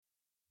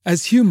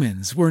As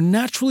humans, we're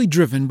naturally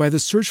driven by the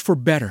search for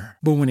better.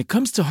 But when it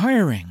comes to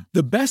hiring,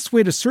 the best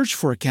way to search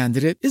for a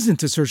candidate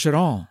isn't to search at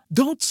all.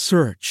 Don't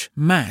search,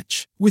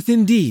 match with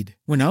Indeed.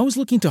 When I was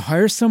looking to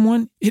hire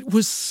someone, it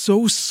was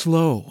so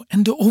slow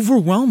and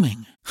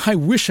overwhelming. I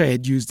wish I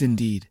had used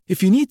Indeed.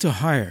 If you need to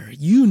hire,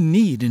 you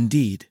need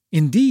Indeed.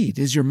 Indeed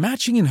is your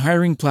matching and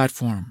hiring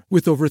platform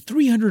with over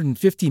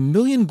 350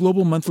 million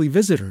global monthly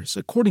visitors,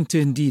 according to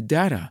Indeed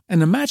data,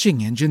 and a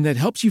matching engine that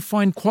helps you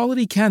find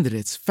quality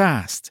candidates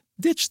fast.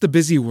 Ditch the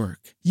busy work.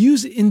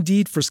 Use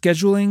Indeed for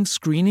scheduling,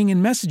 screening,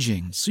 and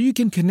messaging so you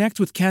can connect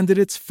with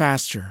candidates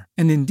faster.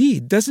 And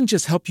Indeed doesn't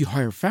just help you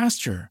hire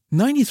faster.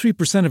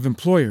 93% of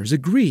employers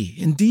agree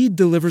Indeed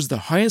delivers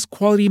the highest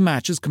quality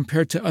matches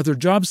compared to other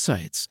job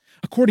sites,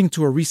 according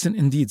to a recent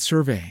Indeed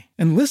survey.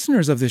 And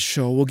listeners of this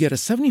show will get a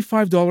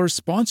 $75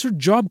 sponsored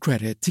job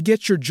credit to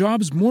get your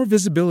jobs more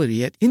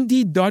visibility at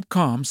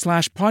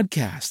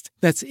Indeed.com/podcast.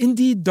 That's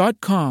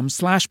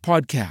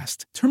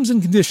Indeed.com/podcast. Terms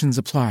and conditions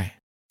apply.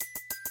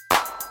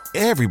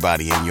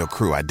 Everybody in your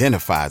crew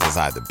identifies as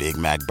either Big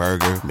Mac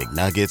Burger,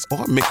 McNuggets,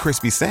 or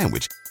McCrispy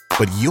Sandwich.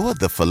 But you're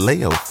the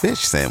Filet-O-Fish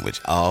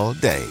Sandwich all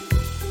day.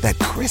 That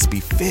crispy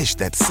fish,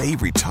 that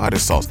savory tartar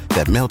sauce,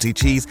 that melty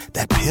cheese,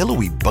 that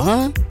pillowy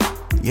bun.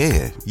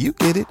 Yeah, you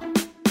get it.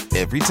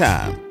 Every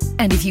time.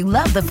 And if you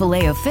love the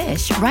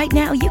Filet-O-Fish, right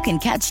now you can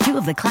catch two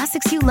of the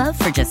classics you love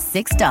for just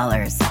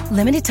 $6.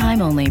 Limited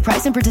time only.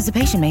 Price and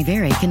participation may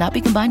vary. Cannot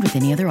be combined with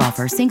any other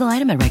offer. Single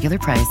item at regular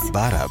price.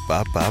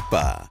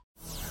 Ba-da-ba-ba-ba.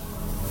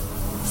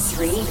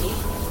 3, 2,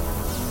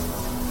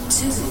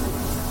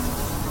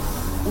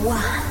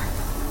 1,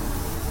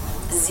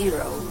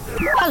 0.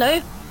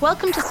 Hello,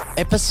 welcome to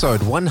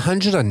episode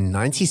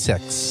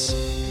 196.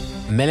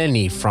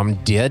 Melanie from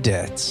Dear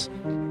Debt.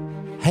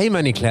 Hey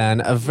Money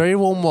Clan, a very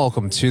warm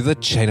welcome to the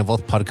Chain of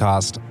Wealth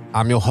podcast.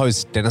 I'm your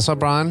host, Dennis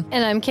O'Brien.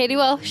 And I'm Katie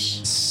Welsh.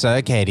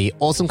 So Katie,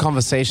 awesome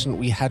conversation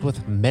we had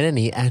with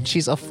Melanie, and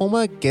she's a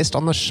former guest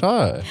on the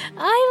show.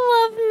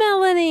 I love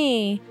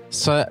Melanie.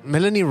 So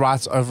Melanie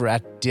writes over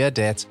at Dear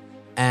Debt,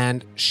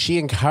 and she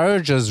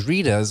encourages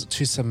readers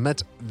to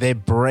submit their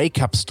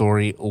breakup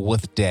story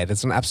with debt.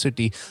 It's an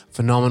absolutely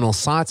phenomenal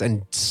site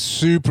and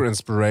super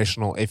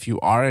inspirational if you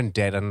are in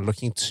debt and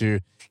looking to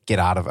get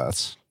out of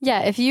it.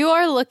 Yeah, if you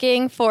are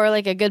looking for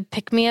like a good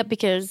pick-me-up,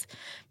 because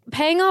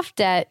paying off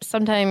debt,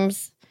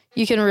 sometimes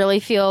you can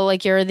really feel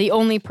like you're the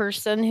only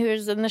person who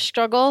is in the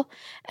struggle.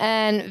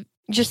 And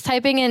just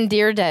typing in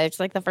Dear Debt, it's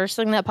like the first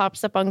thing that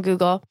pops up on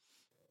Google.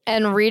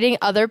 And reading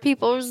other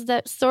people's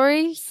debt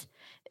stories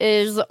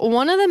is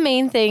one of the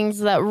main things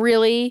that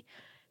really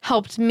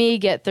helped me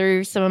get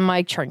through some of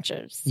my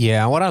trenches.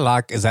 Yeah, what I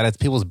like is that it's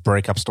people's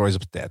breakup stories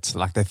with debt.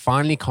 Like they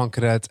finally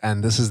conquered it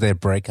and this is their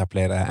breakup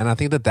letter. And I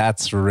think that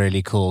that's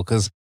really cool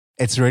because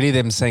it's really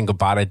them saying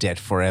goodbye to debt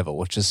forever,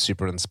 which is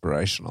super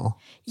inspirational.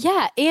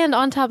 Yeah, and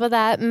on top of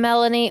that,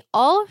 Melanie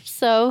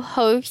also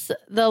hosts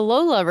the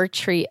Lola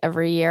Retreat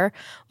every year,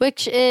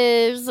 which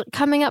is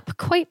coming up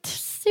quite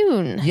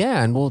soon.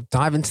 Yeah, and we'll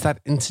dive into that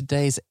in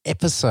today's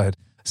episode.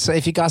 So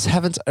if you guys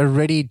haven't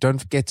already, don't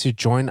forget to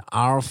join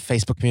our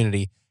Facebook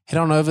community. Head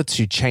on over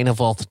to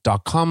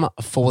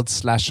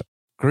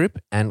chainofwealth.com/group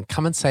and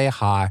come and say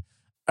hi.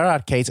 All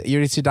right, Kate, are you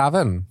ready to dive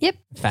in? Yep.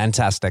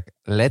 Fantastic.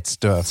 Let's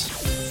do it.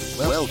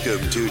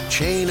 Welcome to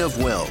Chain of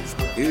Wealth.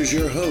 Here's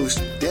your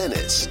host,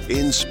 Dennis,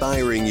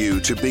 inspiring you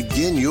to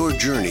begin your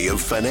journey of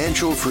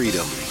financial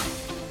freedom.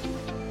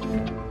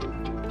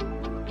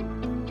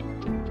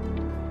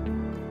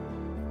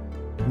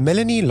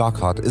 Melanie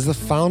Lockhart is the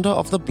founder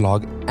of the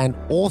blog and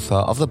author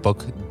of the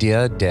book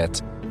Dear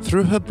Debt.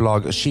 Through her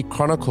blog, she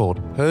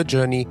chronicled her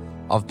journey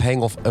of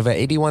paying off over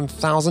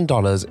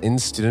 $81,000 in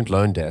student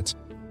loan debt.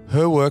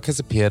 Her work has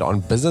appeared on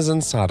Business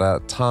Insider,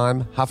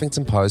 Time,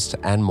 Huffington Post,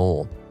 and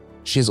more.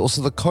 She is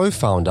also the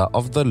co-founder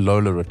of the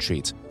Lola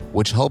Retreat,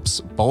 which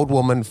helps bold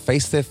women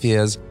face their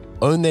fears,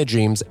 own their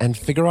dreams, and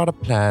figure out a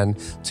plan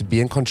to be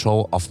in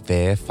control of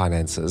their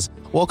finances.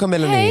 Welcome,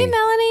 Melanie. Hey,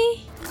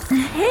 Melanie.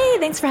 Hey,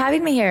 thanks for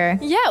having me here.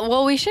 Yeah,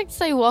 well, we should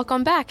say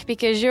welcome back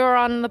because you were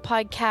on the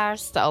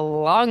podcast a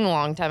long,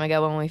 long time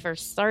ago when we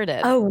first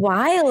started. A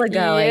while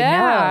ago,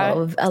 Yeah. I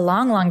know. A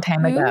long, long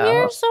time 2 ago.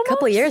 years A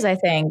couple almost? years, I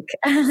think.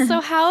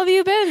 So how have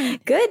you been?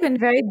 Good, been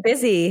very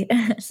busy.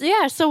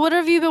 So what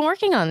have you been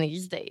working on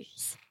these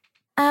days?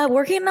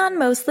 Working on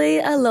mostly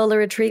a Lola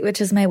Retreat,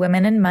 which is my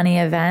Women in Money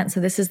event. So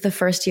this is the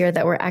first year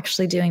that we're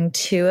actually doing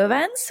 2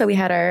 events. So we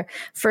had our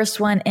first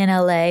one in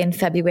LA in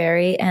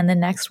February, and the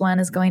next one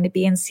is going to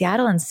be in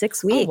Seattle in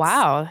 6 weeks. Oh,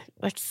 wow.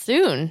 That's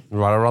soon.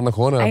 Right around the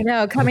corner. I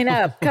know, coming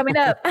up.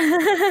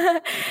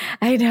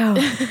 I know.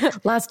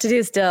 Lots to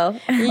do still.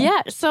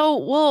 Yeah. So,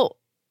 well,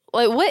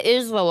 like, what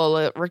is the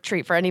Lola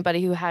Retreat for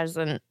anybody who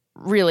hasn't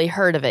really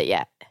heard of it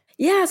yet?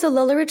 Yeah, so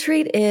Lola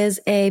Retreat is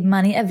a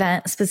money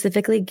event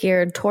specifically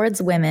geared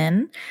towards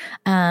women.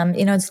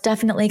 It's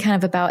definitely kind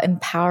of about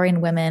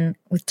empowering women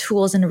with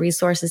tools and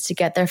resources to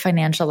get their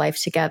financial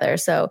life together.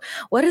 So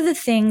what are the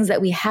things that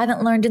we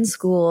haven't learned in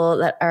school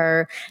that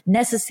are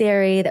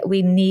necessary, that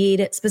we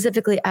need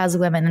specifically as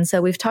women? And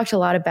so we've talked a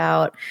lot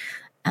about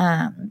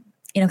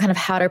kind of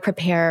how to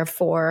prepare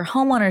for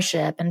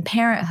homeownership and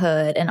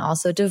parenthood and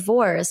also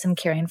divorce and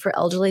caring for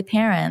elderly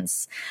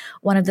parents.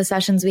 One of the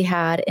sessions we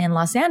had in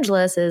Los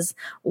Angeles is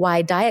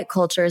why diet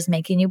culture is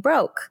making you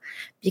broke,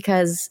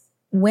 because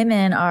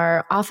women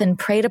are often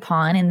preyed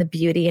upon in the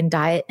beauty and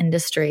diet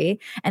industry.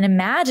 And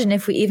imagine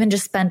if we even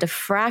just spent a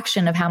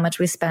fraction of how much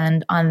we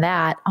spend on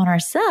that on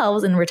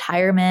ourselves in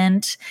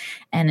retirement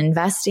and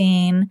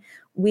investing,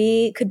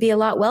 we could be a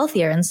lot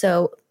wealthier. And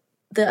so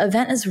the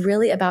event is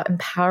really about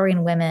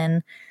empowering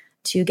women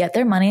to get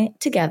their money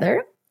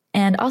together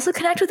and also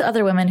connect with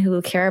other women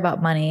who care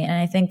about money. And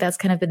I think that's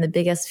kind of been the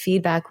biggest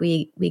feedback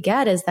we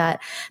get, is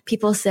that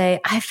people say,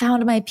 I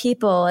found my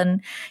people.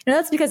 And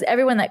that's because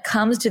everyone that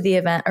comes to the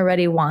event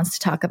already wants to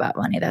talk about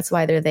money. That's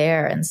why they're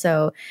there. And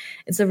so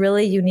it's a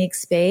really unique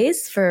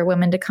space for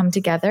women to come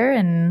together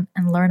and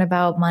learn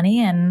about money.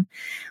 And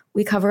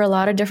we cover a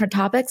lot of different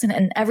topics,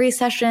 and every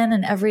session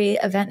and every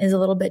event is a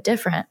little bit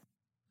different.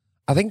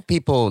 I think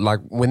people, like,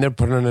 when they're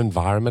put in an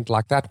environment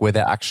like that where they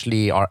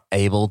actually are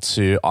able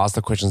to ask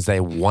the questions they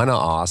want to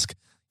ask,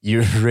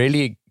 you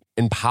really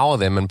empower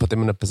them and put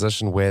them in a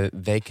position where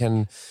they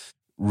can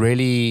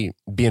really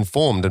be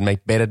informed and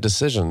make better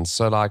decisions.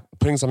 So like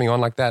putting something on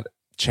like that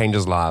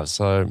changes lives.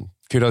 So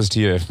kudos to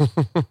you.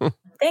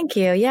 Thank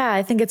you. Yeah,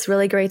 I think it's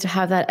really great to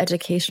have that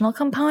educational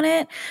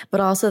component, but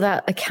also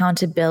that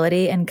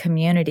accountability and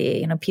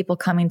community, people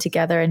coming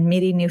together and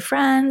meeting new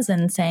friends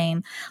and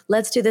saying,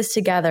 let's do this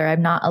together.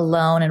 I'm not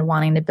alone in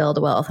wanting to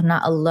build wealth. I'm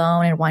not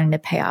alone in wanting to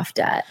pay off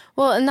debt.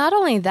 Well, and not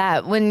only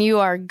that, when you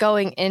are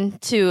going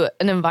into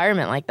an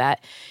environment like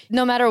that,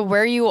 no matter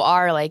where you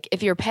are, like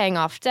if you're paying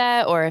off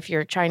debt or if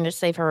you're trying to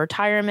save for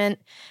retirement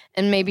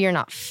and maybe you're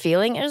not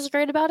feeling as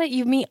great about it,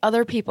 you meet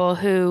other people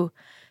who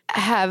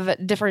have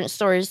different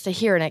stories to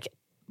hear. And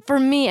for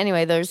me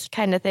anyway, those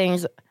kind of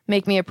things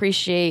make me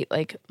appreciate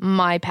like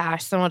my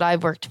past and what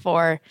I've worked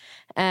for,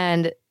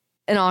 and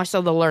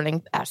also the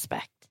learning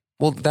aspect.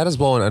 Well, that as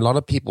well. And a lot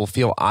of people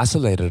feel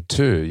isolated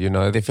too.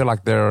 They feel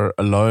like they're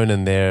alone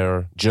in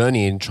their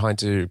journey and trying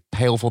to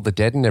pay off all the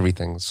debt and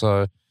everything.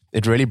 So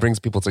it really brings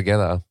people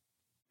together.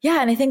 Yeah.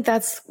 And I think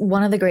that's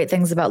one of the great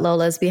things about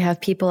Lola is we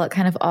have people at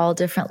kind of all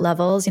different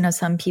levels.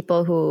 Some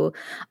people who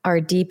are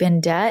deep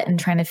in debt and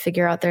trying to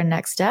figure out their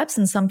next steps,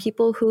 and some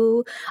people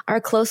who are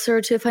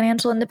closer to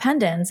financial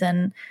independence.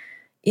 And,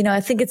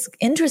 I think it's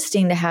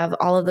interesting to have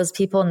all of those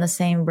people in the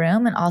same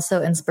room, and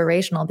also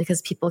inspirational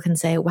because people can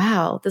say,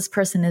 wow, this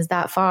person is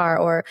that far.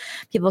 Or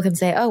people can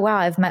say, oh, wow,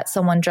 I've met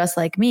someone just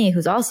like me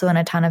who's also in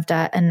a ton of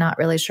debt and not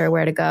really sure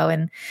where to go.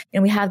 And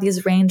we have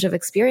these range of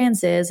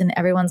experiences, and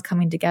everyone's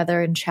coming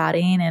together and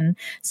chatting and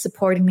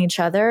supporting each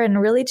other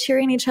and really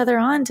cheering each other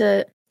on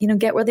to,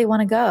 get where they want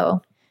to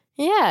go.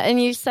 Yeah.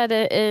 And you said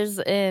it is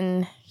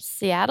in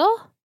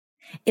Seattle?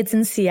 It's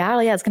in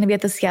Seattle. Yeah, it's going to be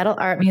at the Seattle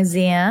Art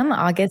Museum,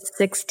 August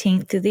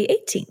 16th through the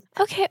 18th.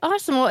 Okay,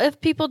 awesome. Well,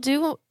 if people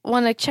do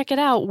want to check it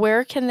out,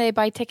 where can they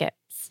buy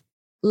tickets?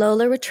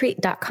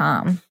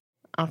 LolaRetreat.com.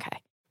 Okay.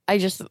 I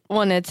just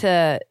wanted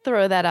to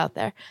throw that out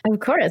there. Of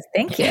course.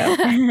 Thank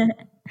you.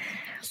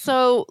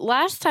 So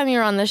last time you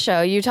were on the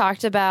show, you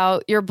talked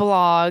about your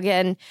blog,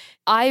 and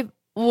I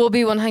will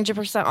be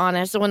 100%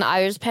 honest. When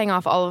I was paying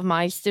off all of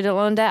my student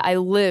loan debt, I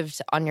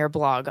lived on your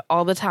blog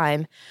all the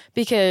time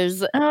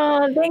because...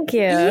 Oh, thank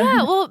you.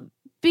 Yeah, well,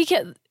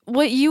 because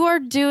what you are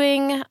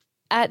doing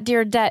at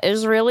Dear Debt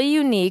is really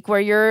unique, where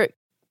you're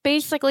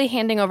basically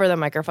handing over the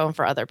microphone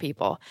for other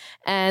people,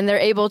 and they're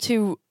able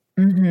to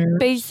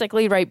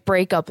basically write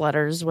breakup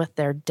letters with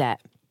their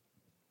debt,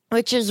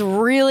 which is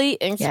really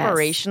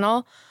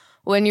inspirational. Yes.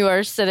 When you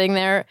are sitting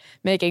there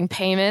making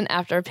payment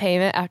after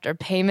payment after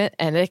payment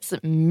and it's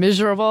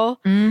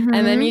miserable. And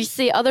then you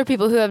see other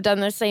people who have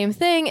done the same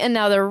thing, and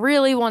now they're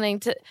really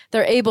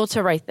they're able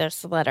to write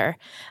this letter.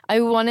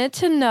 I wanted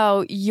to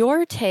know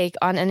your take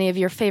on any of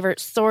your favorite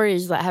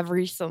stories that have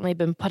recently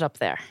been put up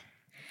there.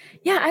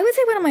 Yeah, I would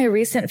say one of my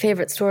recent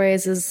favorite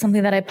stories is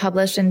something that I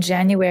published in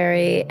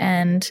January,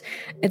 and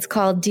it's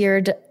called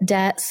Dear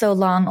Debt, So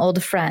Long,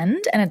 Old Friend.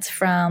 And it's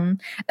from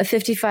a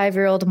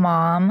 55-year-old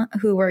mom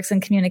who works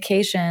in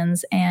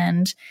communications.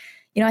 And,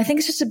 I think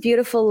it's just a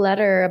beautiful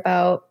letter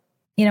about,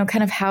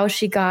 kind of how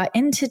she got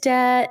into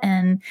debt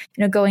and,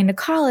 going to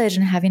college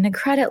and having a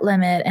credit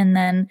limit, and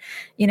then,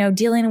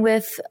 dealing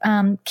with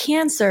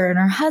cancer and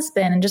her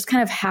husband, and just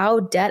kind of how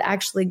debt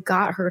actually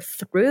got her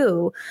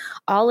through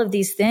all of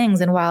these things.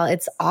 And while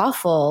it's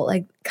awful,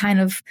 like kind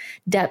of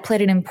debt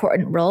played an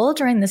important role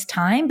during this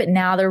time, but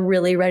now they're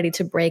really ready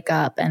to break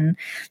up. And,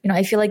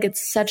 I feel like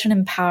it's such an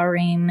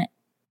empowering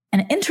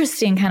and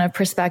interesting kind of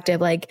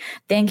perspective. Like,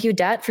 thank you,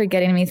 debt, for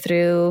getting me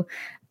through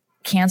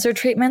cancer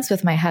treatments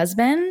with my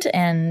husband,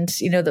 and,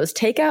 those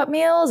takeout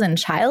meals and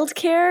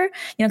childcare,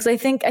 because I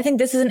think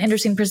this is an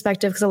interesting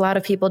perspective, because a lot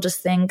of people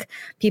just think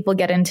people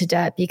get into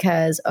debt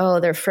because, oh,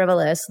 they're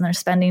frivolous and they're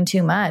spending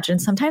too much.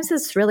 And sometimes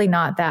it's really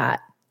not that,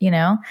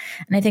 and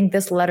I think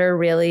this letter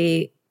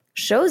really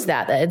shows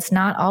that it's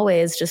not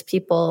always just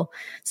people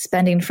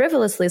spending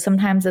frivolously.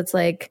 Sometimes it's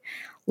like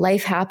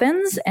life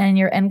happens and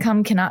your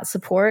income cannot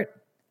support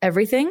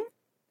everything.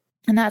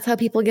 And that's how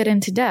people get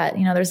into debt.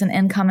 There's an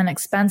income and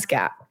expense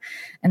gap.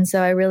 And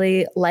so I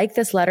really like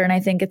this letter. And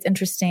I think it's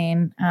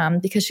interesting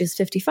because she's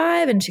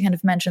 55 and she kind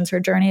of mentions her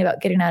journey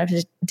about getting out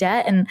of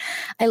debt. And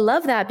I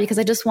love that because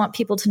I just want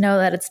people to know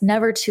that it's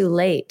never too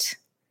late.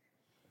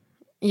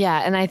 Yeah.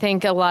 And I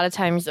think a lot of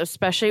times,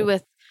 especially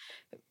with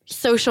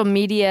social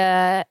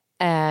media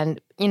and,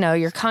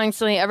 you're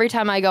constantly, every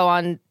time I go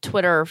on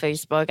Twitter or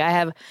Facebook, I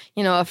have,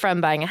 a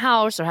friend buying a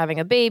house or having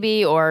a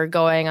baby or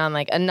going on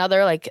like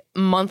another like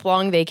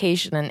month-long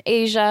vacation in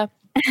Asia.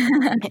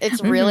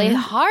 It's really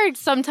hard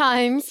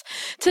sometimes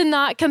to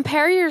not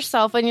compare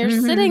yourself when you're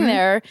sitting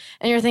there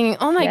and you're thinking,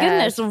 oh my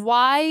goodness,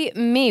 why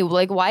me?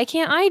 Like, why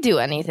can't I do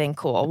anything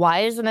cool? Why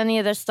isn't any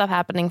of this stuff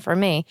happening for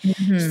me?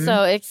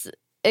 So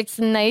it's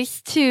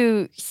nice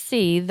to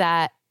see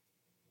that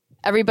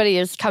everybody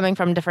is coming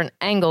from different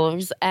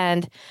angles,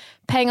 and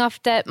paying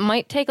off debt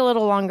might take a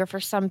little longer for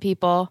some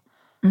people.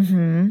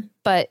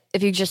 But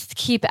if you just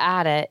keep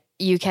at it,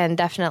 you can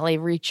definitely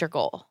reach your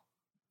goal.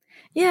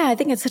 Yeah, I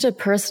think it's such a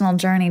personal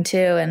journey too.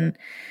 And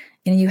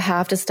you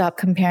have to stop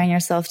comparing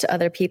yourself to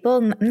other people.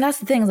 And that's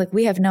the thing, like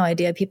we have no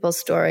idea people's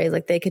stories.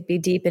 Like they could be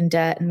deep in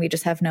debt and we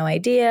just have no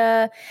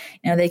idea.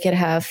 They could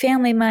have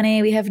family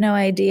money. We have no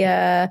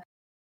idea.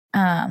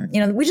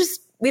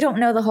 We don't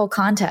know the whole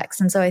context.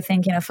 And so I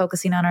think,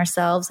 focusing on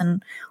ourselves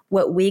and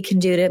what we can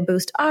do to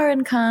boost our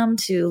income,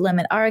 to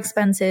limit our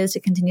expenses, to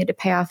continue to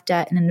pay off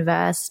debt and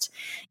invest,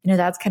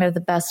 that's kind of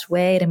the best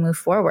way to move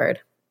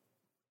forward.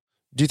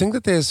 Do you think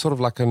that there's sort of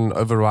like an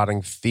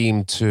overriding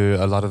theme to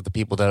a lot of the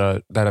people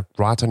that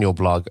write on your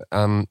blog?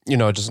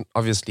 Just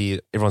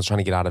obviously everyone's trying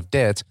to get out of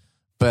debt,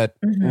 but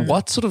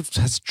what sort of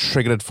has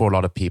triggered it for a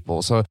lot of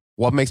people? So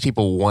what makes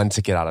people want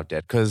to get out of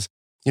debt? Because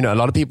a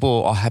lot of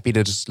people are happy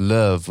to just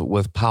live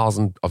with piles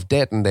of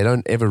debt and they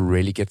don't ever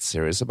really get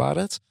serious about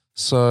it.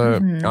 So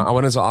I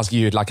wanted to ask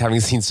you, like having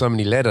seen so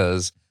many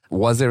letters,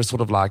 was there sort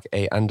of like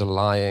a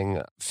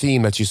underlying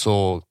theme that you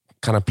saw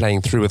kind of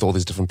playing through with all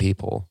these different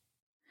people?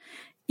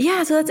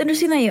 Yeah, so that's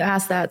interesting that you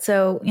asked that.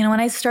 So, when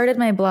I started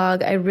my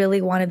blog, I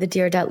really wanted the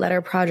Dear Debt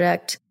Letter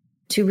Project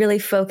to really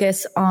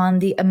focus on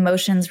the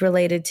emotions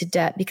related to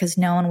debt because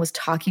no one was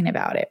talking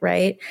about it,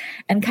 right?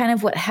 And kind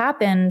of what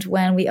happened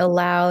when we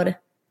allowed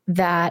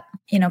that,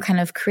 kind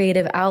of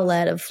creative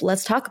outlet of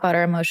let's talk about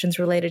our emotions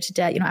related to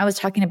debt. I was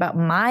talking about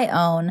my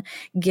own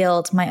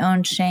guilt, my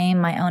own shame,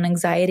 my own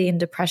anxiety and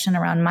depression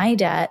around my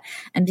debt.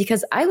 And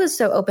because I was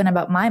so open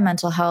about my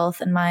mental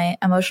health and my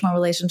emotional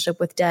relationship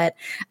with debt,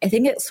 I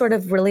think it sort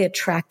of really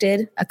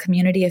attracted a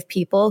community of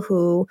people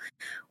who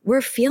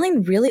were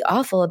feeling really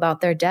awful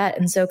about their debt.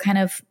 And so kind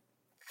of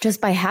just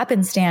by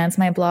happenstance,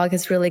 my blog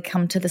has really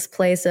come to this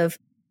place of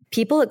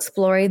people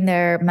exploring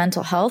their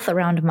mental health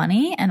around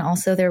money and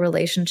also their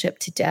relationship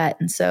to debt.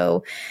 And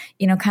so,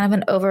 kind of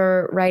an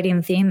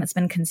overriding theme that's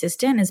been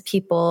consistent is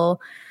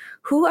people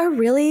who are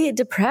really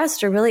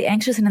depressed or really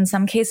anxious and in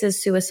some cases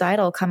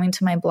suicidal coming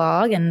to my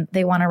blog and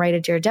they want to write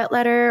a Dear Debt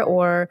letter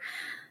or,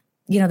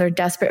 they're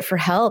desperate for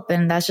help.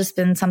 And that's just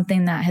been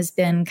something that has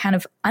been kind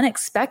of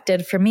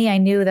unexpected for me. I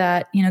knew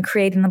that,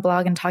 creating the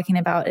blog and talking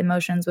about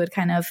emotions would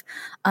kind of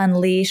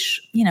unleash,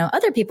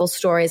 other people's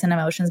stories and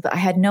emotions, but I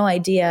had no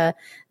idea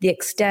the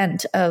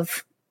extent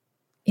of,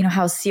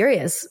 how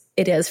serious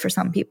it is for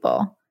some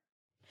people.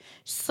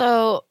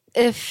 So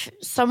if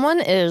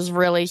someone is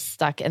really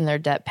stuck in their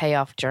debt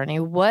payoff journey,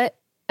 what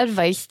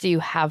advice do you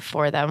have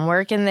for them?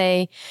 Where can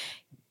they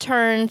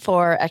turn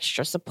for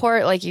extra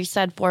support, like you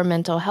said, for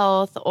mental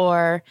health,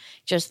 or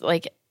just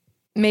like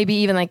maybe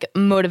even like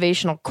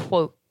motivational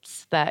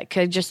quotes that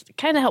could just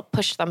kind of help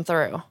push them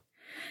through?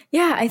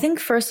 Yeah, I think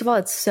first of all,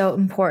 it's so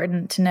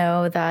important to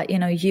know that,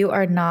 you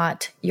are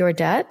not your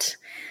debt,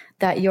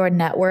 that your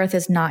net worth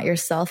is not your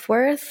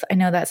self-worth. I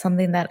know that's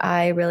something that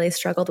I really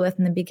struggled with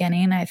in the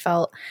beginning. I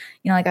felt,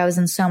 like I was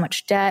in so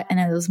much debt and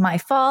it was my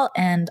fault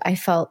and I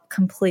felt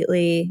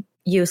completely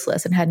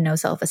useless and had no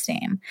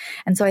self-esteem.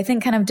 And so I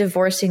think kind of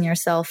divorcing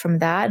yourself from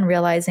that and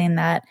realizing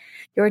that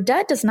your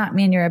debt does not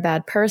mean you're a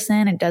bad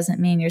person. It doesn't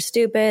mean you're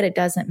stupid. It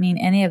doesn't mean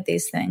any of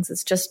these things.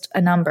 It's just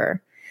a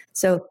number.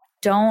 So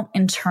don't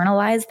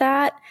internalize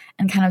that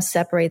and kind of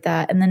separate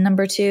that. And then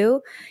number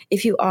two,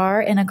 if you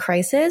are in a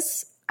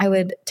crisis, I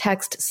would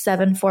text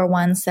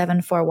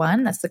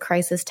 741-741. That's the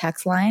crisis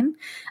text line.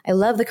 I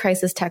love the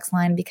crisis text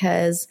line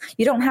because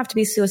you don't have to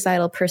be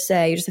suicidal per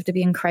se. You just have to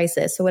be in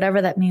crisis. So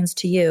whatever that means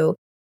to you,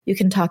 you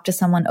can talk to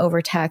someone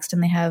over text,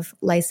 and they have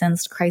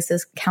licensed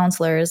crisis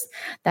counselors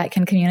that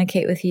can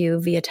communicate with you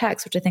via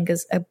text, which I think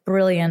is a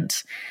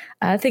brilliant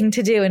thing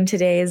to do in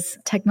today's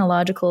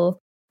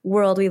technological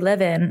world we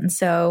live in. And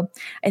so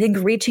I think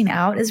reaching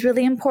out is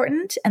really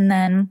important. And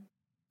then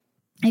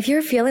if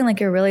you're feeling like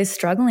you're really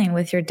struggling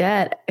with your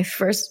debt,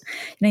 first,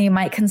 you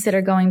might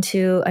consider going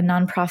to a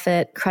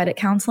nonprofit credit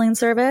counseling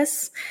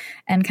service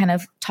and kind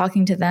of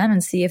talking to them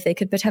and see if they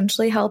could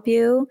potentially help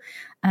you.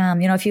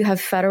 If you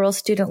have federal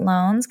student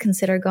loans,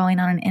 consider going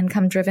on an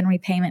income-driven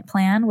repayment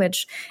plan,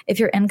 which if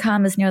your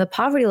income is near the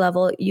poverty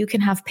level, you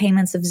can have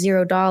payments of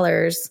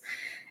 $0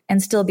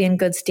 and still be in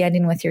good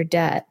standing with your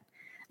debt.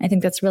 I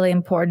think that's really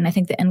important. I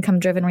think the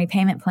income-driven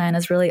repayment plan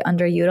is really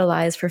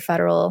underutilized for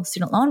federal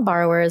student loan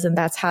borrowers, and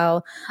that's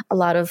how a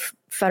lot of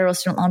federal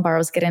student loan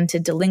borrowers get into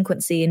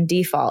delinquency and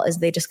default, is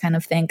they just kind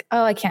of think,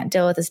 oh, I can't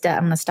deal with this debt,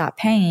 I'm going to stop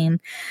paying.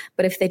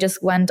 But if they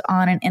just went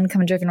on an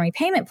income-driven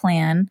repayment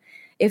plan,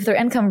 if their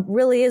income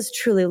really is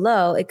truly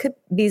low, it could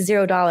be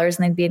 $0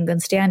 and they'd be in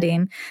good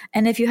standing.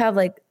 And if you have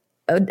like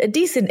a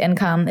decent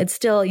income, it's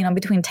still,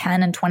 between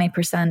 10 and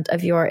 20%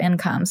 of your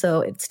income.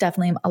 So it's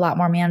definitely a lot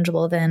more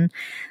manageable than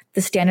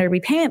the standard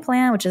repayment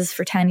plan, which is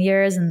for 10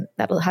 years, and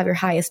that'll have your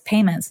highest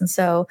payments. And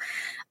so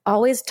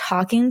always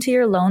talking to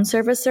your loan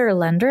servicer or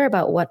lender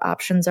about what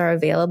options are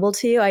available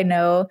to you. I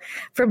know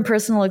from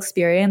personal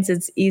experience,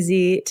 it's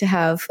easy to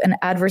have an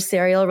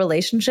adversarial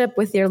relationship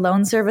with your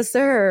loan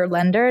servicer or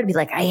lender and be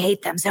like, I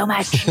hate them so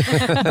much.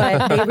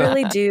 But they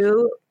really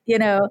do,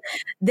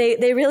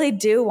 they really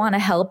do want to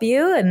help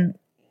you. And,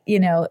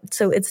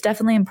 so it's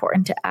definitely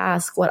important to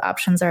ask what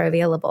options are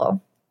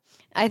available.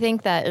 I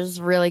think that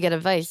is really good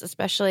advice,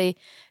 especially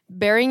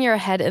burying your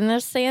head in the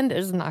sand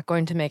is not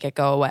going to make it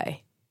go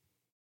away.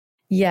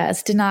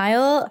 Yes,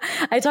 denial.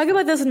 I talk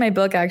about this in my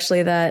book,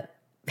 actually, that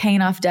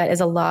paying off debt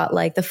is a lot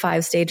like the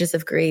 5 stages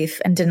of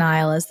grief, and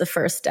denial is the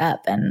first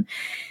step. And,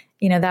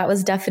 that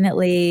was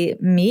definitely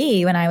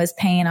me when I was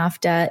paying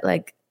off debt.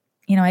 Like,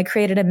 I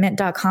created a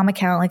mint.com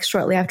account like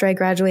shortly after I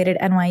graduated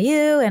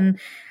NYU, and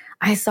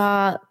I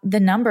saw the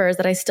numbers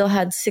that I still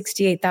had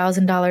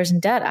 $68,000 in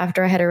debt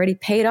after I had already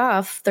paid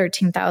off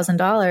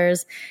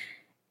 $13,000.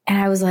 And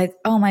I was like,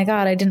 oh my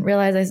God, I didn't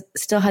realize I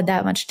still had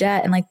that much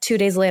debt. And like 2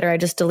 days later, I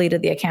just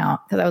deleted the account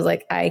because I was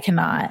like, I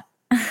cannot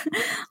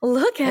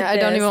look at I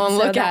don't even want to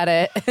look at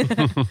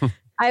it.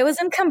 I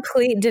was in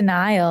complete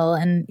denial.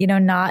 And,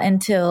 not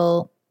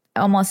until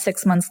almost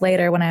 6 months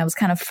later, when I was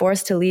kind of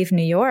forced to leave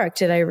New York,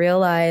 did I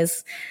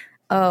realize,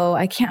 oh,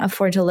 I can't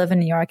afford to live in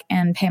New York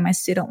and pay my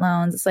student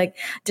loans. It's like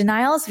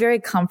denial is very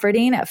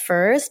comforting at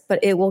first,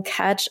 but it will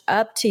catch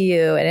up to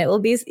you and it will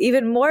be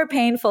even more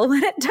painful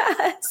when it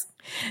does.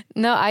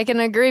 No, I can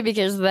agree,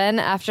 because then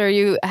after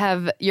you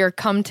have your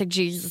come to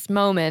Jesus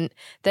moment,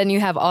 then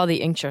you have all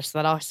the interest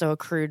that also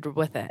accrued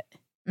with it.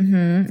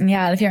 Mm-hmm.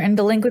 Yeah. If you're in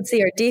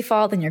delinquency or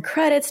default, then your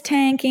credit's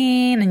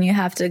tanking and you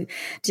have to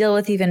deal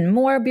with even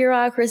more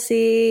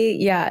bureaucracy.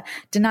 Yeah.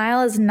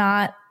 Denial is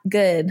not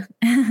good.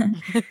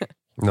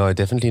 No,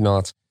 definitely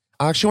not.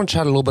 I actually want to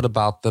chat a little bit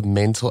about the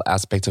mental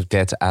aspect of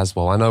debt as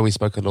well. I know we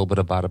spoke a little bit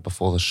about it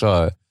before the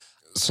show.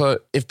 So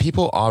if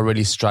people are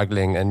really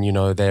struggling and,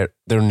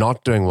 they're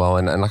not doing well,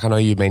 and like I know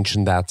you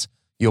mentioned that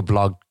your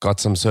blog got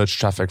some search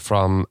traffic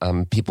from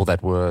people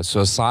that were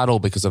suicidal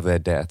because of their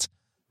debt.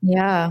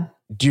 Yeah.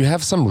 Do you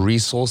have some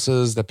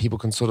resources that people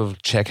can sort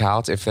of check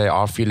out if they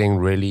are feeling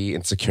really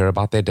insecure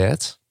about their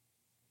debt?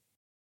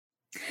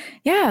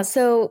 Yeah.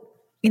 So,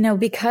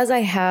 because I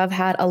have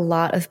had a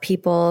lot of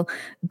people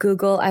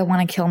Google, I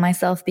want to kill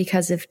myself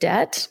because of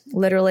debt,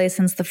 literally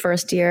since the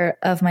first year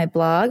of my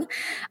blog,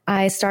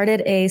 I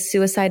started a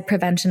suicide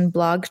prevention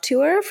blog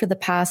tour for the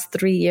past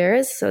 3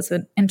 years. So it's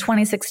in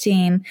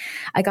 2016,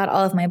 I got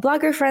all of my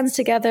blogger friends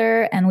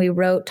together and we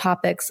wrote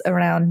topics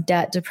around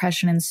debt,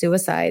 depression, and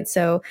suicide.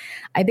 So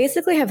I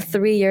basically have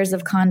 3 years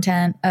of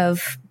content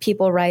of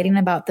people writing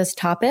about this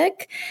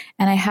topic.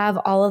 And I have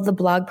all of the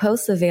blog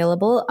posts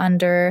available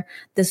under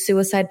the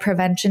suicide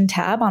prevention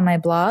tab on my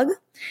blog.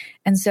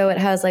 And so it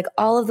has like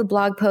all of the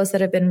blog posts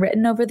that have been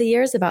written over the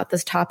years about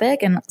this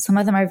topic. And some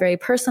of them are very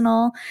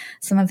personal.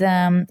 Some of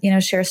them,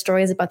 share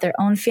stories about their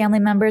own family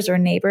members or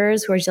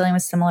neighbors who are dealing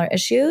with similar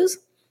issues.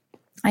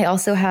 I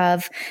also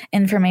have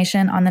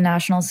information on the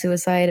National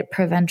Suicide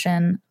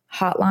Prevention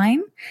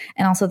Hotline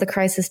and also the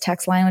crisis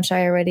text line, which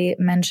I already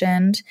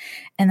mentioned.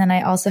 And then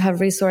I also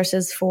have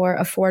resources for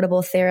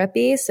affordable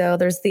therapy. So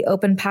there's the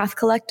Open Path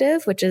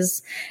Collective, which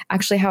is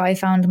actually how I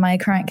found my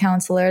current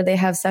counselor. They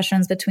have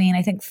sessions between,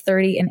 I think,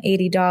 $30 and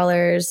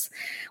 $80,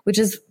 which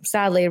is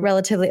sadly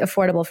relatively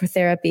affordable for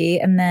therapy.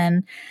 And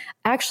then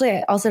actually,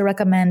 I also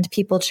recommend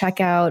people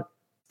check out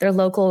their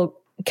local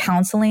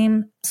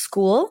counseling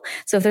school.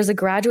 So if there's a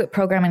graduate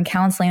program in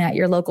counseling at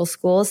your local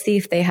school, see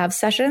if they have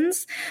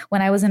sessions.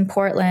 When I was in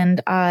Portland,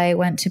 I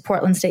went to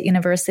Portland State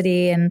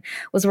University and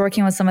was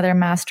working with some of their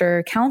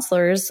master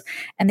counselors,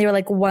 and they were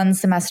like 1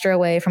 semester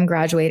away from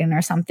graduating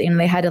or something.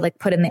 They had to like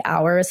put in the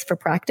hours for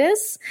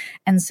practice.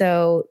 And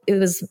so it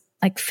was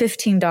like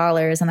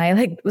 $15 and I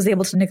like was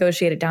able to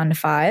negotiate it down to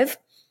 $5.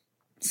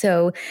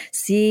 So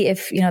see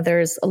if,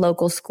 there's a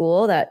local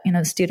school that,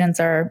 students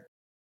are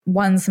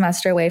 1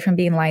 semester away from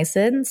being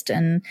licensed,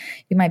 and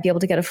you might be able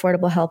to get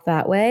affordable help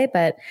that way.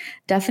 But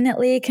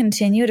definitely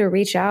continue to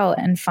reach out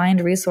and find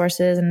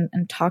resources and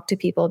talk to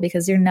people,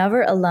 because you're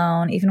never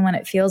alone, even when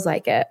it feels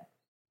like it.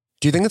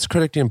 Do you think it's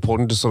critically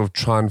important to sort of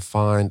try and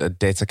find a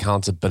debt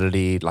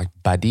accountability like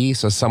buddy?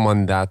 So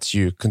someone that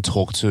you can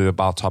talk to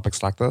about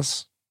topics like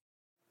this?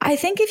 I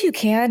think if you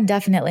can,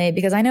 definitely,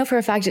 because I know for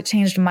a fact it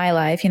changed my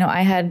life.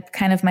 I had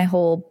kind of my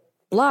whole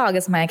blog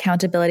as my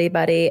accountability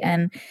buddy,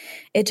 and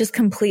it just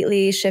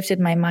completely shifted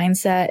my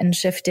mindset and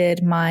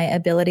shifted my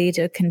ability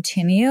to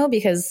continue,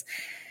 because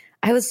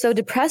I was so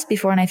depressed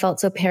before and I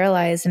felt so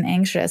paralyzed and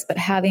anxious, but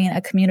having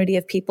a community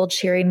of people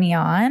cheering me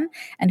on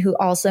and who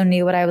also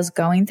knew what I was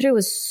going through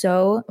was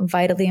so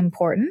vitally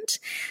important.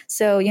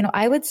 So,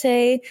 I would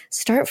say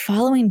start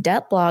following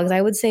debt blogs.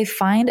 I would say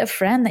find a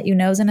friend that you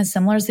know is in a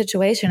similar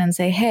situation and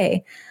say,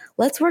 hey,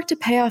 let's work to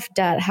pay off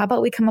debt. How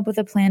about we come up with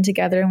a plan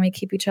together and we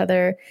keep each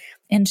other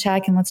in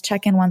check, and let's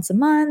check in once a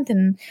month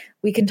and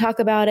we can talk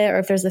about it. Or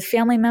if there's a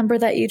family member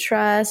that you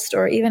trust,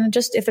 or even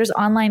just if there's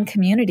online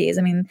communities.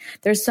 I mean,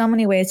 there's so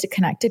many ways to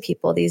connect to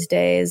people these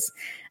days.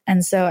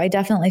 And so I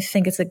definitely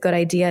think it's a good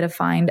idea to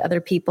find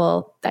other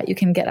people that you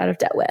can get out of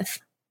debt with.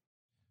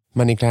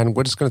 Money Clan,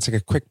 we're just going to take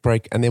a quick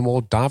break and then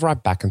we'll dive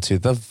right back into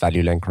the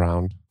Value Link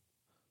round.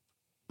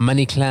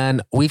 Money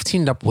Clan, we've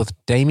teamed up with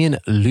Damien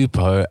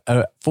Lupo,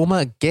 a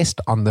former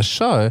guest on the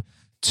show,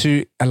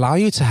 to allow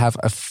you to have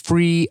a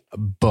free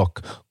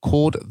book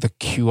called the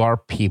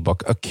QRP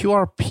book. A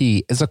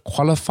QRP is a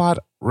qualified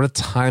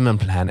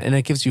retirement plan, and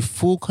it gives you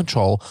full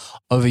control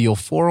over your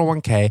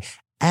 401k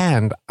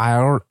and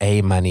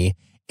IRA money.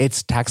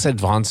 It's tax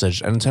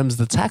advantaged, and in terms of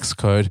the tax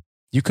code,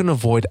 you can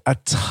avoid a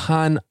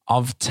ton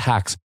of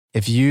tax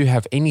if you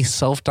have any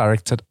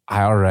self-directed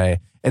IRA.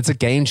 It's a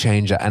game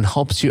changer and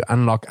helps you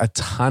unlock a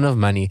ton of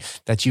money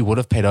that you would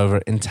have paid over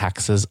in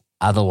taxes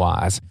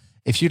otherwise.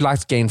 If you'd like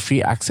to gain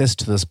free access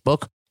to this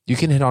book, you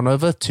can head on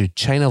over to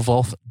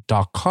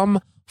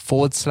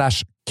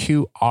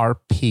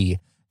chainofwealth.com/QRP.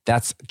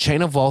 That's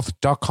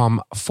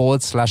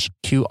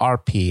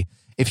chainofwealth.com/QRP.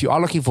 If you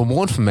are looking for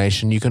more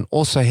information, you can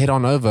also head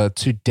on over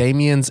to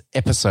Damien's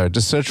episode.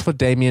 Just search for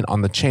Damien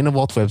on the Chain of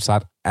Wealth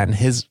website and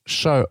his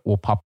show will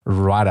pop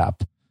right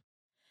up.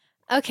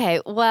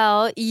 Okay,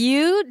 well,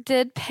 you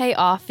did pay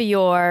off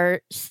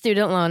your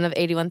student loan of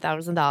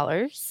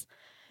 $81,000.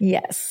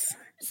 Yes.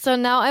 So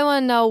now I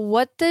want to know,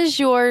 what does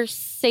your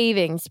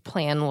savings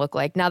plan look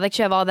like now that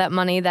you have all that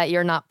money that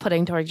you're not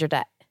putting towards your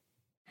debt?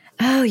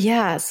 Oh,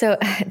 yeah. So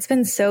it's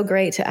been so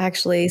great to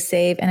actually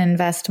save and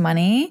invest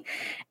money.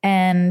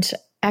 And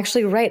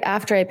actually, right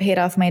after I paid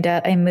off my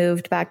debt, I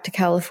moved back to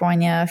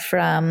California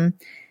from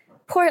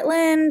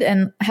Portland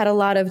and had a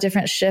lot of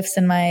different shifts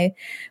in my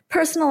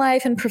personal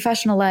life and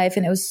professional life.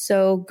 And it was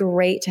so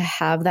great to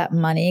have that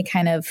money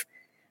kind of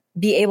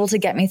be able to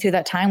get me through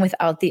that time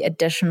without the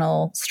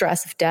additional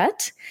stress of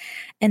debt.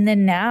 And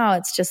then now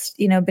it's just,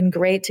 been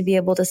great to be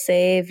able to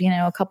save,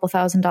 a couple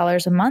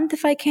 $1,000s a month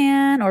if I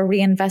can, or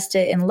reinvest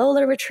it in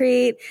Lola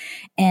Retreat.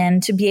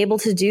 And to be able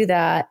to do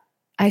that,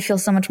 I feel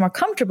so much more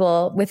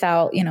comfortable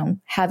without,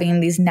 having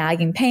these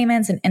nagging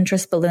payments and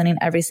interest ballooning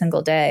every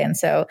single day. And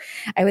so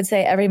I would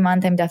say every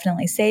month I'm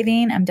definitely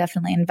saving, I'm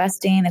definitely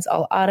investing. It's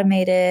all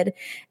automated.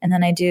 And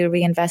then I do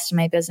reinvest in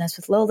my business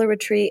with Lola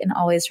Retreat and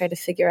always try to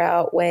figure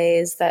out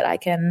ways that I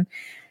can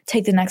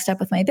take the next step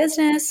with my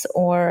business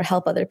or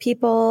help other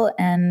people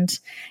and,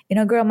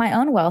 grow my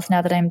own wealth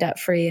now that I'm debt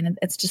free. And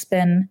it's just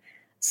been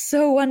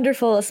so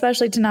wonderful,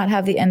 especially to not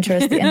have the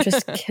interest. The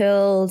interest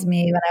killed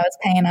me when I was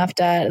paying off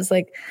debt. It was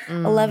like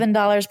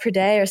 $11 per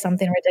day or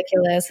something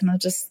ridiculous. And I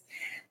was just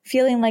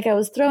feeling like I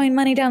was throwing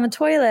money down the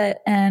toilet.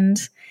 And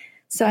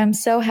so I'm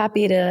so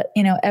happy to,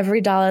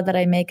 every dollar that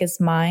I make is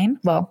mine.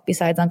 Well,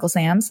 besides Uncle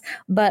Sam's,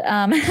 but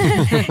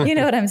you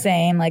know what I'm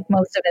saying? Like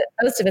most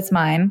of it's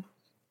mine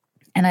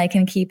and I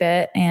can keep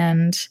it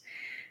and,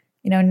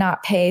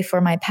 not pay for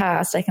my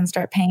past. I can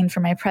start paying for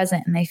my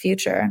present and my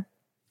future.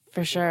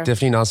 For sure.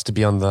 Definitely nice to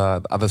be on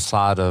the other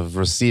side of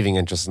receiving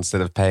interest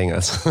instead of paying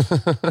it.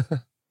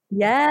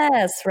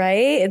 Yes,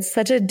 right? It's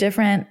such a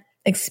different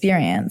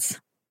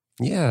experience.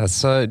 Yeah.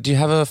 So do you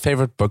have a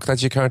favorite book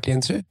that you're currently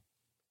into?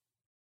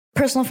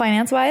 Personal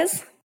finance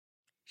wise?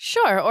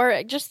 Sure.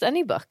 Or just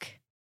any book.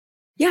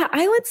 Yeah,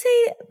 I would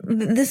say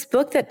this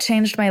book that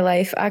changed my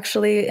life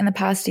actually in the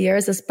past year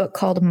is this book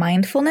called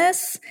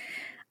Mindfulness.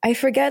 I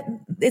forget,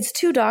 it's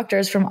two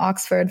doctors from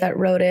Oxford that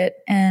wrote it.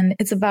 And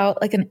it's about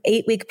like an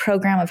 8-week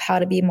program of how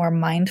to be more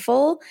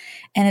mindful.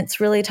 And it's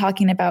really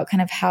talking about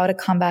kind of how to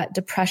combat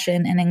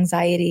depression and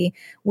anxiety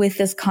with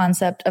this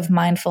concept of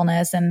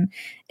mindfulness. And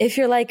if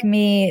you're like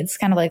me, it's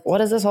kind of like, what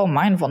is this whole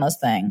mindfulness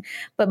thing?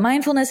 But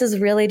mindfulness is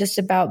really just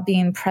about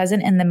being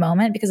present in the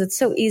moment, because it's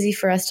so easy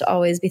for us to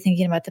always be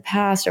thinking about the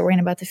past or worrying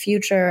about the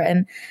future.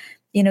 And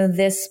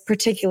this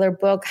particular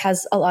book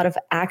has a lot of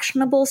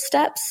actionable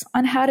steps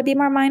on how to be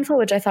more mindful,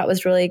 which I thought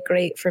was really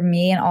great for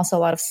me, and also a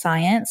lot of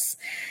science.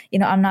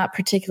 I'm not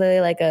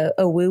particularly like a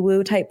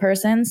woo-woo type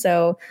person,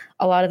 so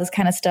a lot of this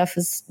kind of stuff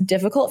is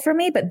difficult for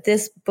me. But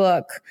this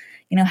book,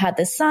 had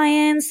the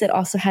science. It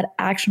also had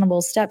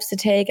actionable steps to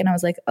take. And I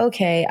was like,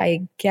 okay,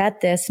 I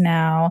get this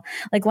now.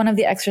 Like one of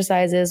the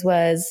exercises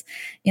was,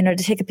 to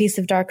take a piece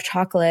of dark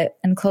chocolate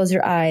and close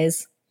your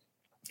eyes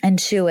and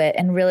chew it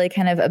and really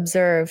kind of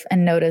observe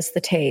and notice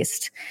the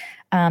taste.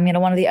 One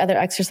of the other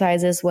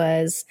exercises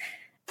was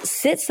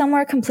sit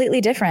somewhere completely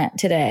different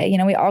today.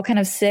 We all kind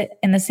of sit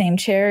in the same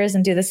chairs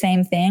and do the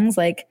same things,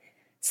 like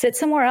sit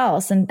somewhere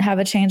else and have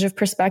a change of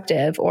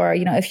perspective. Or,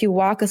 if you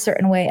walk a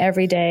certain way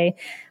every day,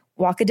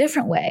 walk a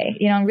different way,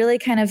 really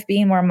kind of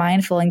being more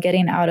mindful and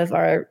getting out of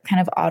our kind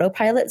of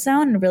autopilot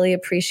zone and really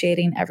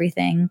appreciating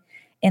everything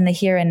in the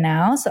here and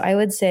now. So I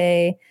would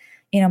say,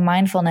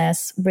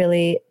 mindfulness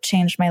really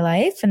changed my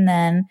life. And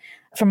then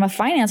from a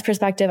finance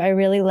perspective, I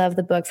really love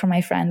the book from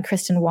my friend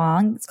Kristen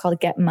Wong. It's called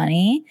Get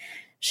Money.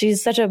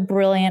 She's such a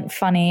brilliant,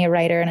 funny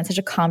writer, and it's such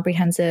a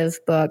comprehensive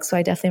book. So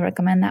I definitely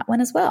recommend that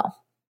one as well.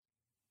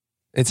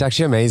 It's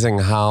actually amazing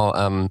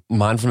how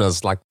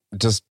mindfulness, like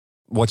just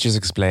what you've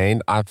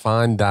explained, I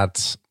find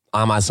that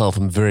I myself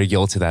am very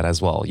guilty of that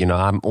as well.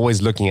 I'm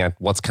always looking at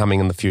what's coming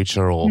in the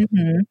future, or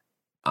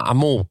I'm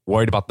more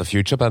worried about the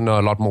future, but I know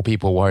a lot more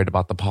people worried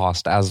about the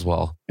past as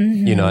well.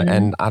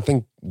 And I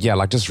think,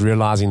 like just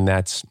realizing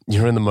that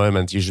you're in the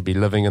moment, you should be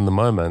living in the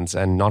moment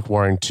and not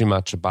worrying too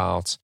much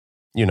about,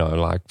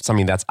 like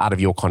something that's out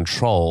of your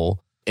control.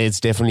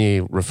 It's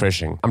definitely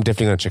refreshing. I'm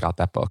definitely going to check out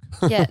that book.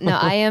 Yeah, no,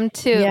 I am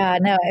too. Yeah,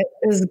 no,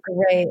 it was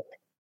great.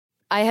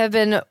 I have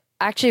been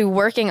actually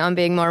working on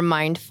being more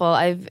mindful.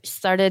 I've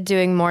started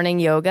doing morning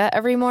yoga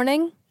every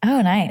morning.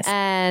 Oh, nice.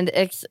 And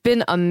it's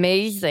been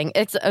amazing.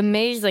 It's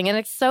amazing. And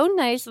it's so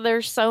nice.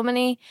 There's so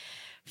many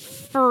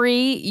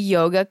free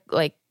yoga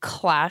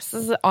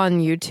classes on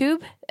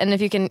YouTube. And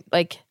if you can,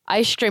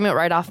 I stream it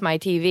right off my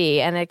TV.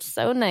 And it's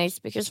so nice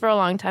because for a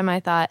long time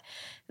I thought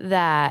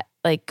that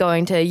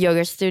going to a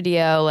yoga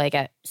studio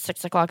at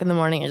 6 o'clock in the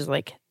morning is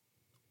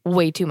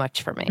way too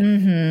much for me.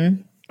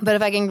 Mm-hmm. But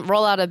if I can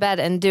roll out of bed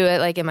and do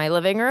it in my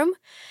living room,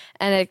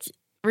 and it's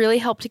really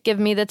helped give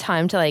me the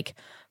time to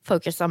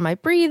focus on my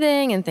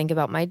breathing and think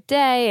about my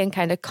day and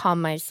kind of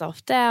calm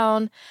myself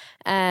down.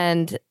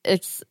 And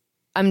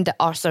I'm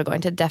also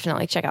going to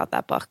definitely check out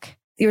that book.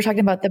 You were talking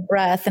about the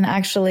breath, and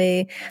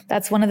actually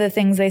that's one of the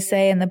things they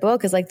say in the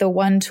book is the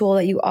one tool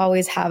that you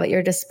always have at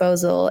your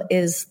disposal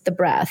is the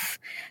breath.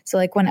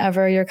 So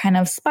whenever you're kind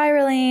of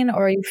spiraling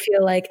or you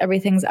feel like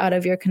everything's out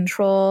of your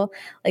control,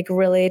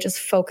 really just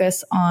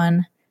focus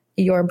on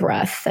your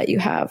breath that you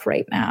have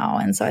right now.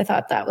 And so I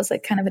thought that was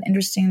kind of an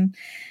interesting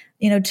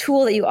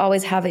tool that you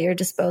always have at your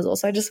disposal.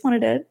 So I just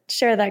wanted to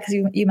share that because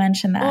you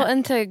mentioned that. Well,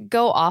 and to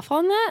go off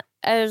on that,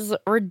 as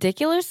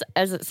ridiculous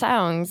as it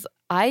sounds,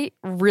 I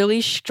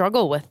really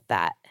struggle with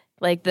that.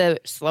 The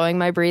slowing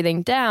my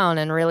breathing down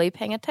and really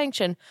paying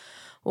attention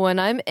when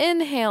I'm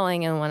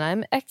inhaling and when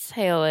I'm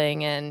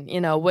exhaling and,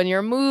 when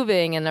you're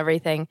moving and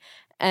everything.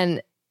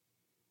 And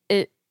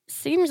it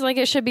seems like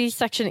it should be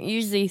such an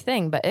easy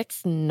thing, but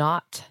it's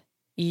not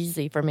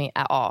easy for me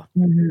at all.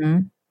 Mm-hmm.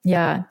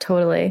 Yeah,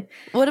 totally.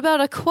 What about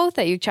a quote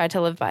that you try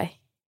to live by?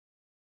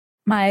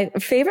 My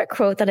favorite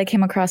quote that I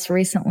came across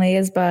recently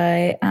is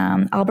by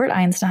Albert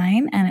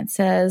Einstein, and it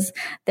says,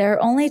 "There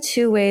are only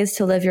two ways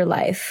to live your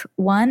life.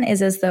 One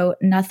is as though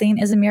nothing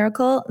is a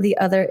miracle. The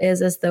other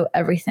is as though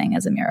everything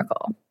is a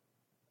miracle."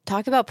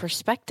 Talk about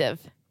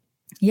perspective.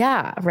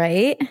 Yeah,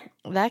 right?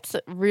 That's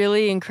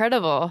really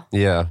incredible.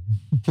 Yeah.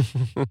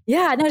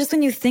 Yeah, no, just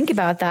when you think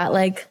about that,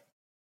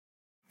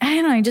 I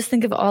don't know, you just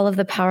think of all of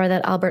the power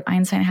that Albert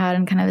Einstein had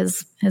and kind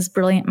of his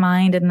brilliant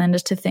mind, and then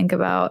just to think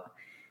about,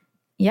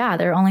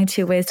 there are only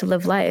two ways to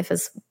live life,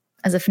 as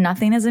if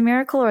nothing is a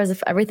miracle or as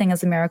if everything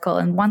is a miracle.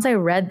 And once I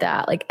read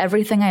that,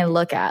 everything I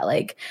look at,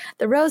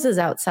 the roses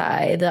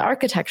outside, the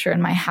architecture in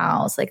my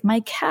house, my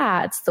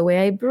cats, the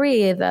way I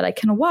breathe, that I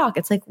can walk,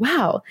 it's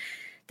wow,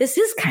 this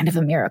is kind of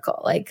a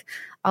miracle.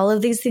 All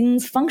of these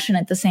things function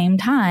at the same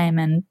time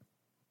and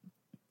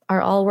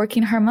are all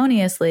working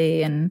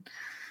harmoniously. And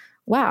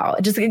wow,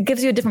 it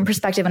gives you a different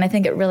perspective. And I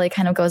think it really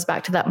kind of goes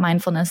back to that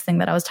mindfulness thing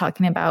that I was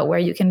talking about, where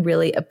you can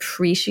really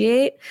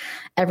appreciate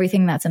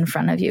everything that's in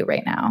front of you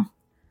right now.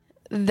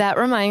 That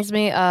reminds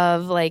me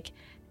of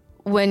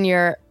when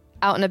you're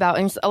out and about.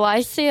 And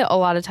I see it a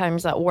lot of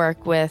times at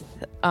work with,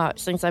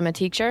 since I'm a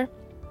teacher,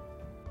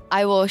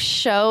 I will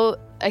show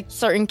a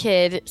certain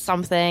kid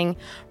something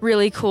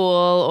really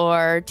cool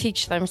or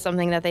teach them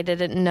something that they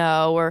didn't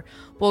know, or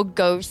we'll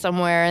go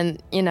somewhere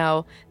and,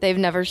 they've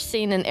never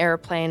seen an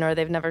airplane or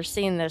they've never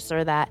seen this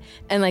or that.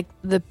 And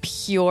the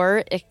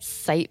pure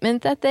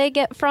excitement that they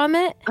get from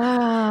it.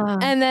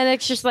 And then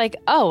it's just oh,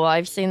 well,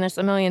 I've seen this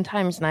a million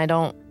times and I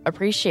don't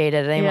appreciate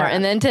it anymore. Yeah.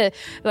 And then to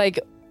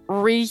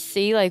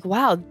re-see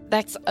wow,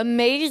 that's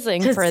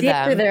amazing to for see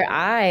them. It through their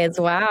eyes.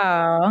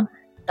 Wow.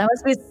 That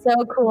must be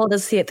so cool to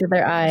see it through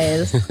their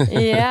eyes.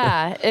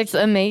 Yeah, it's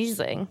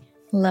amazing.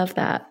 Love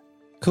that.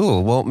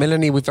 Cool. Well,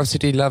 Melanie, we've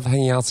absolutely loved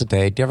hanging out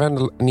today. Do you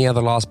have any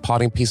other last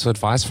parting piece of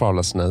advice for our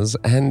listeners?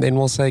 And then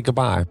we'll say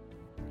goodbye.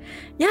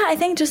 Yeah, I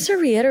think just to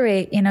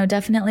reiterate,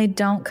 definitely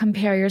don't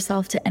compare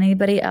yourself to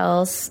anybody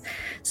else.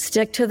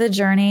 Stick to the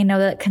journey. Know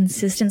that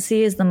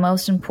consistency is the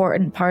most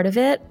important part of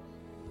it.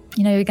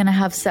 You're going to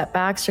have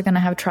setbacks. You're going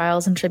to have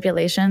trials and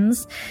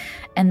tribulations.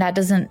 And that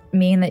doesn't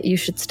mean that you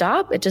should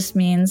stop. It just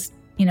means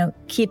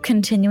keep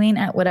continuing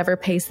at whatever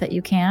pace that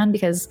you can,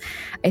 because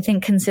I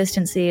think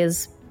consistency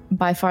is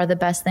by far the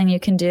best thing you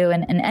can do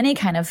in any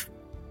kind of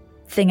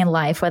thing in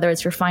life, whether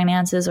it's your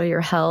finances or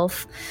your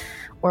health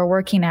or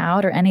working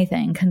out or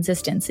anything.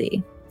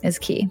 Consistency is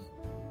key.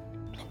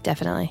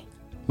 Definitely.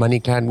 Money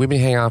Clan, we've been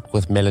hanging out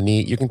with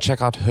Melanie. You can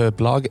check out her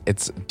blog.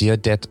 It's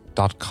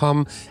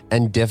deardebt.com,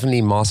 and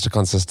definitely master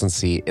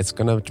consistency. It's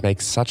going to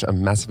make such a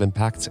massive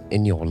impact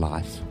in your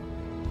life.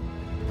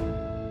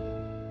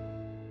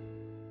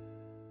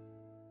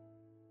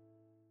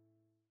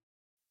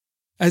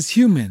 As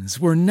humans,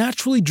 we're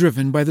naturally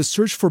driven by the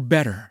search for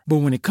better.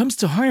 But when it comes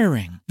to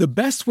hiring, the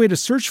best way to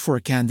search for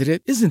a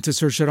candidate isn't to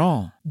search at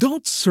all.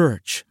 Don't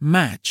search,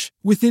 match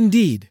with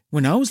Indeed.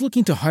 When I was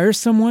looking to hire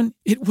someone,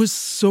 it was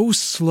so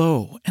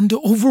slow and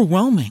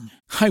overwhelming.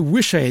 I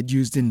wish I had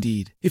used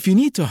Indeed. If you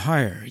need to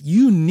hire,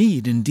 you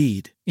need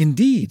Indeed.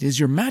 Indeed is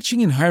your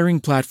matching and hiring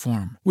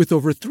platform with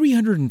over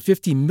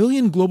 350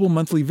 million global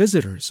monthly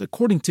visitors,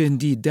 according to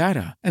Indeed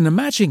data, and a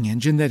matching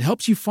engine that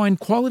helps you find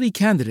quality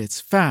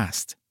candidates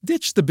fast.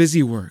 Ditch the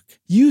busy work.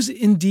 Use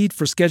Indeed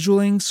for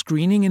scheduling,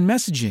 screening, and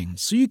messaging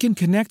so you can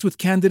connect with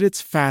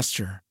candidates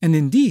faster. And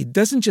Indeed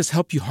doesn't just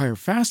help you hire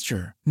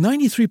faster.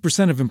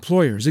 93% of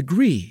employers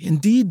agree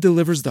Indeed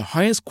delivers the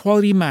highest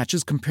quality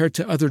matches compared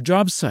to other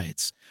job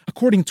sites,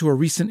 according to a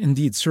recent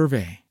Indeed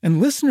survey.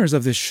 And listeners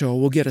of this show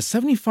will get a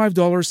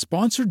 $75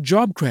 sponsored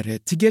job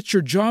credit to get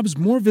your jobs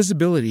more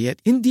visibility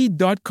at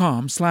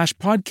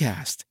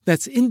Indeed.com/podcast.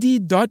 That's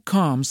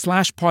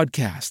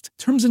Indeed.com/podcast.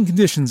 Terms and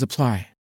conditions apply.